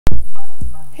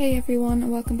Hey everyone,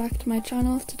 and welcome back to my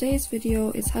channel. Today's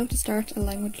video is how to start a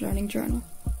language learning journal.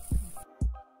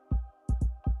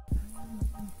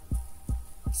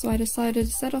 So I decided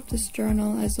to set up this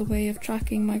journal as a way of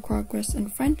tracking my progress in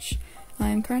French. I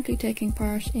am currently taking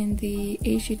part in the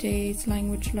 80 Days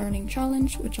Language Learning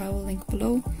Challenge, which I will link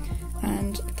below,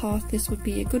 and thought this would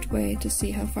be a good way to see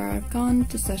how far I've gone,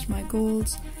 to set my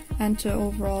goals, and to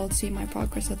overall see my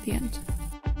progress at the end.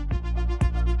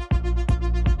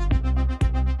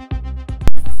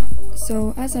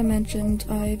 So as I mentioned,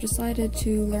 I've decided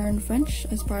to learn French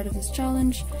as part of this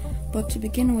challenge, but to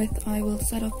begin with I will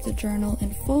set up the journal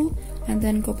in full and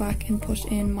then go back and put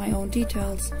in my own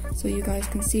details so you guys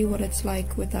can see what it's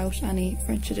like without any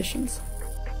French additions.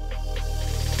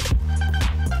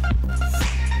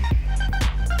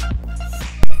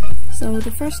 So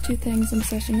the first two things I'm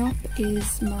setting up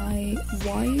is my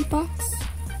why box,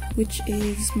 which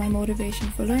is my motivation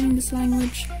for learning this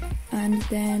language, and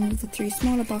then the three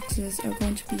smaller boxes are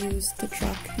going to be used to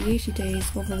track the 80 days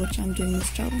over which I'm doing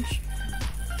this challenge.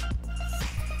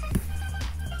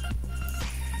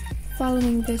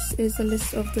 Following this is a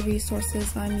list of the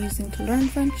resources I'm using to learn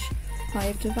French. I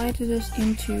have divided it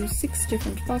into 6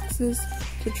 different boxes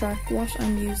to track what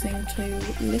I'm using to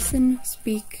listen,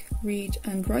 speak, read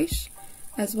and write,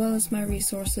 as well as my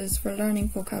resources for learning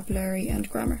vocabulary and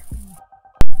grammar.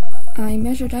 I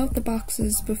measured out the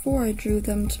boxes before I drew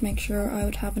them to make sure I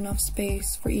would have enough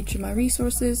space for each of my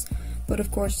resources, but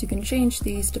of course you can change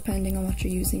these depending on what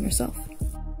you're using yourself.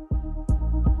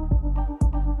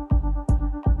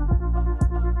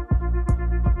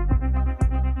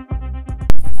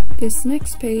 This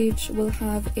next page will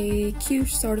have a cute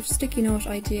sort of sticky note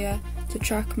idea to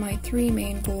track my 3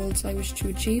 main goals I wish to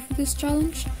achieve for this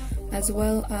challenge, as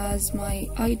well as my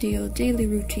ideal daily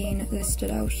routine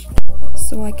listed out,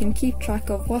 so I can keep track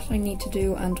of what I need to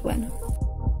do and when.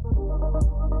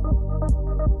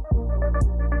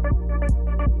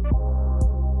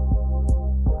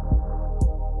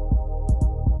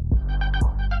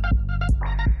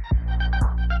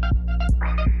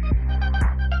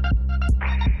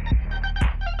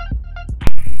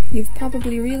 You've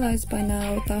probably realised by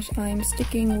now that I'm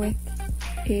sticking with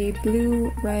a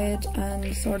blue, red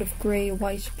and sort of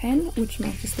grey-white pen, which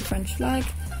matches the French flag,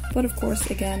 but of course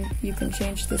again you can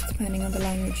change this depending on the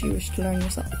language you wish to learn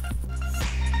yourself.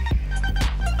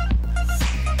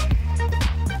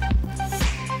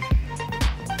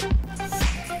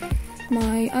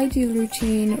 My ideal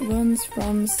routine runs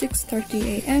from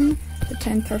 6:30 AM to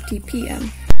 10:30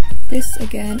 PM. This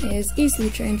again is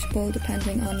easily changeable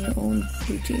depending on your own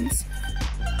routines.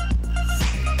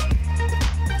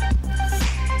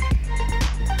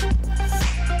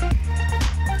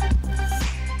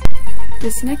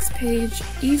 This next page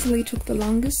easily took the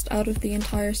longest out of the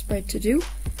entire spread to do.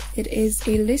 It is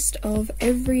a list of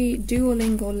every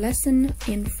Duolingo lesson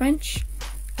in French,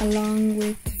 along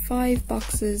with 5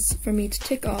 boxes for me to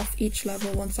tick off each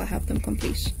level once I have them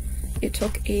complete. It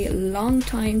took a long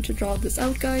time to draw this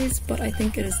out, guys, but I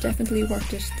think it is definitely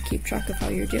worth it to keep track of how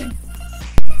you're doing.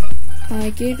 I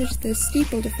gave it the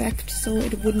steepled effect so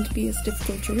it wouldn't be as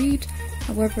difficult to read.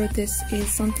 However, this is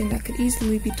something that could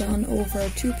easily be done over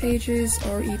 2 pages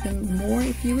or even more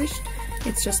if you wished.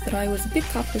 It's just that I was a bit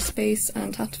caught for space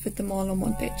and had to fit them all on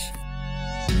 1 page.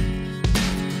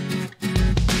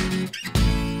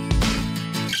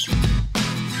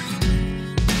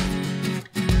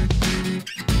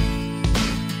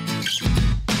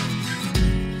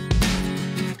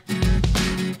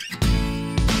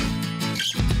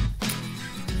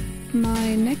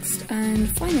 My next and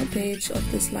final page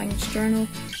of this language journal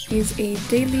is a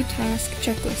daily task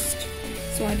checklist.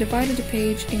 So I divided the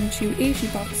page into 80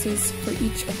 boxes for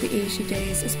each of the 80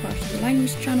 days as part of the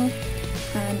language channel,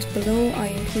 and below I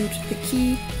include the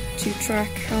key to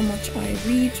track how much I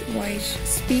read, write,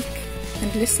 speak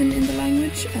and listen in the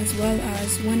language, as well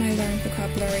as when I learn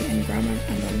vocabulary and grammar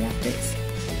and on what days.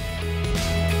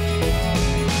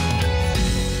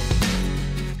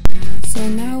 So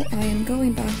now I am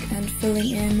going back and filling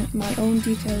in my own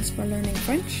details for learning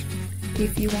French.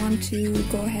 If you want to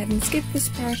go ahead and skip this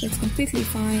part, it's completely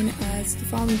fine, as the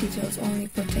following details only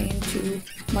pertain to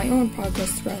my own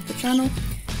progress throughout the channel.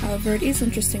 However, it is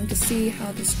interesting to see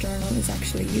how this journal is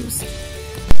actually used.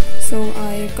 So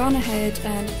I've gone ahead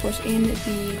and put in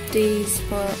the days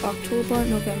for October,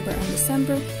 November and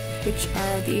December, which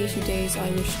are the 80 days I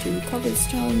wish to cover this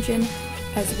challenge in,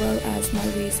 as well as my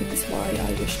reasons why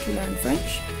I wish to learn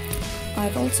French.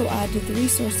 I've also added the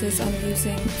resources I'm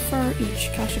using for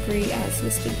each category as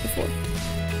listed before.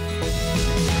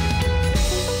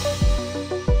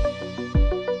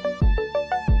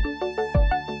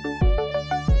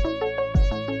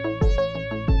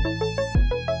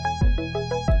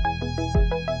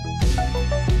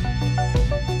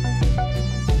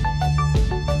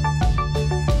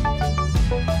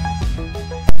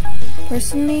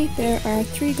 Personally, there are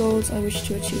 3 goals I wish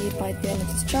to achieve by the end of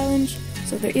this challenge,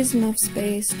 so there is enough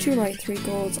space to write 3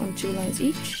 goals on 2 lines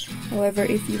each. However,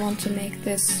 if you want to make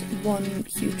this one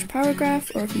huge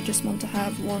paragraph, or if you just want to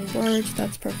have 1 word,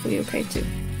 that's perfectly okay too.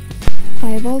 I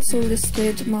have also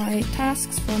listed my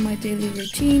tasks for my daily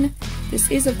routine.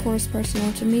 This is of course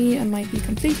personal to me and might be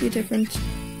completely different,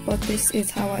 but this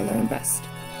is how I learn best.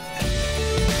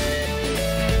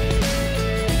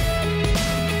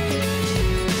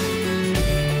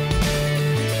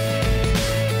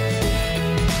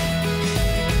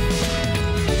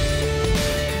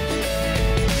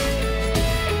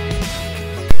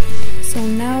 So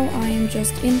now I am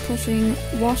just inputting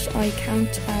what I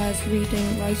count as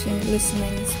reading, writing,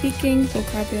 listening, speaking,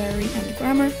 vocabulary and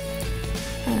grammar,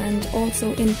 and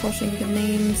also inputting the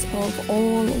names of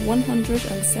all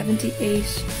 178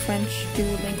 French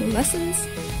Duolingo lessons.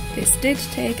 This did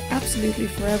take absolutely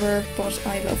forever, but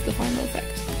I love the final effect.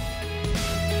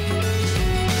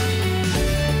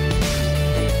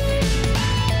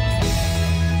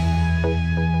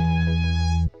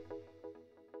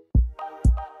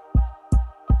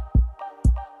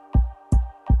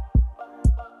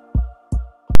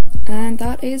 And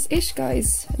that is it,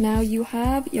 guys. Now you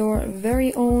have your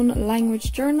very own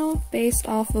language journal based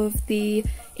off of the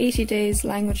 80 Days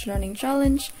Language Learning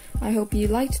Challenge. I hope you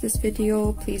liked this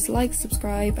video. Please like,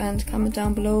 subscribe and comment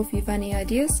down below if you have any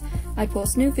ideas. I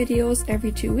post new videos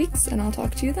every 2 weeks and I'll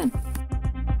talk to you then.